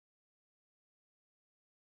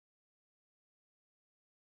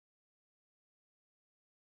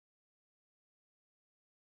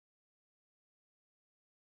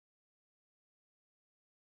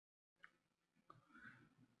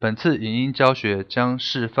本次影音教学将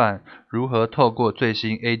示范如何透过最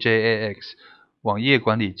新 AJAX 网页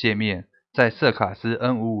管理界面，在色卡司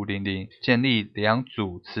N5500建立2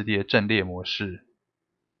组磁碟阵列模式。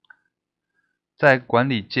在管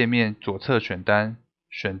理界面左侧选单，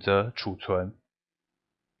选择储存，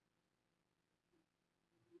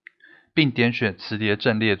并点选磁碟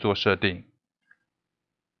阵列做设定。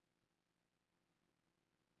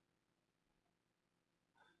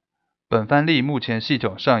本范例目前系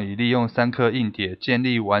统上已利用3颗硬碟建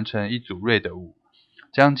立完成一组 RAID 5，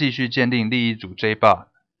将继续建立另一组 JBOD。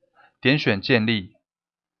点选建立。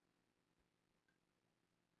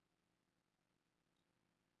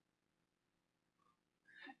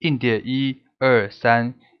硬碟1、2、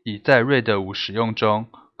3已在 RAID 5使用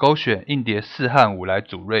中，勾选硬碟4和5来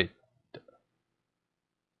组 RAID。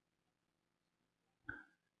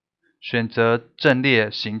选择阵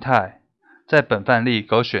列形态，在本范例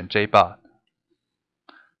勾选 JBOD。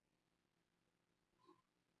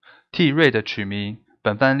替 RAID 取名，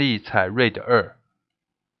本范例采 RAID 2。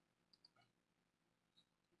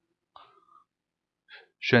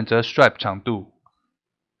选择 stripe 长度。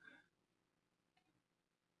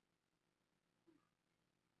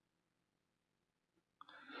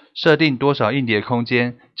设定多少硬碟空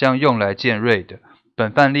间将用来建 RAID。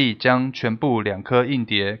本范例将全部2颗硬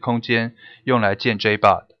碟空间用来建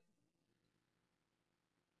JBOD。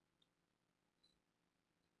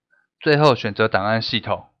最后选择档案系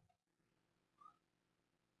统。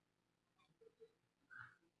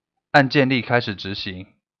按建立开始执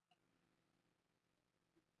行。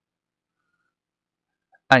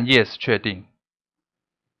按 Yes 确定。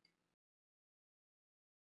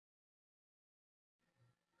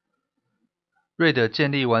RAID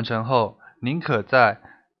建立完成后，您可在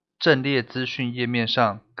阵列资讯页面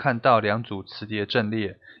上看到2组磁碟阵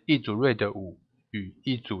列，一组 RAID 5与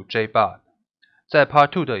一组 JBOD。在 Part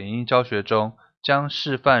 2的影音教学中，将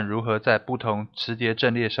示范如何在不同磁碟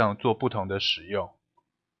阵列上做不同的使用。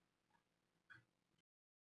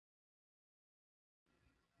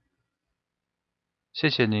谢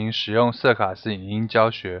谢您使用色卡司影音教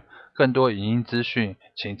学，更多影音资讯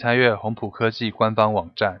请参阅宏普科技官方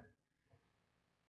网站。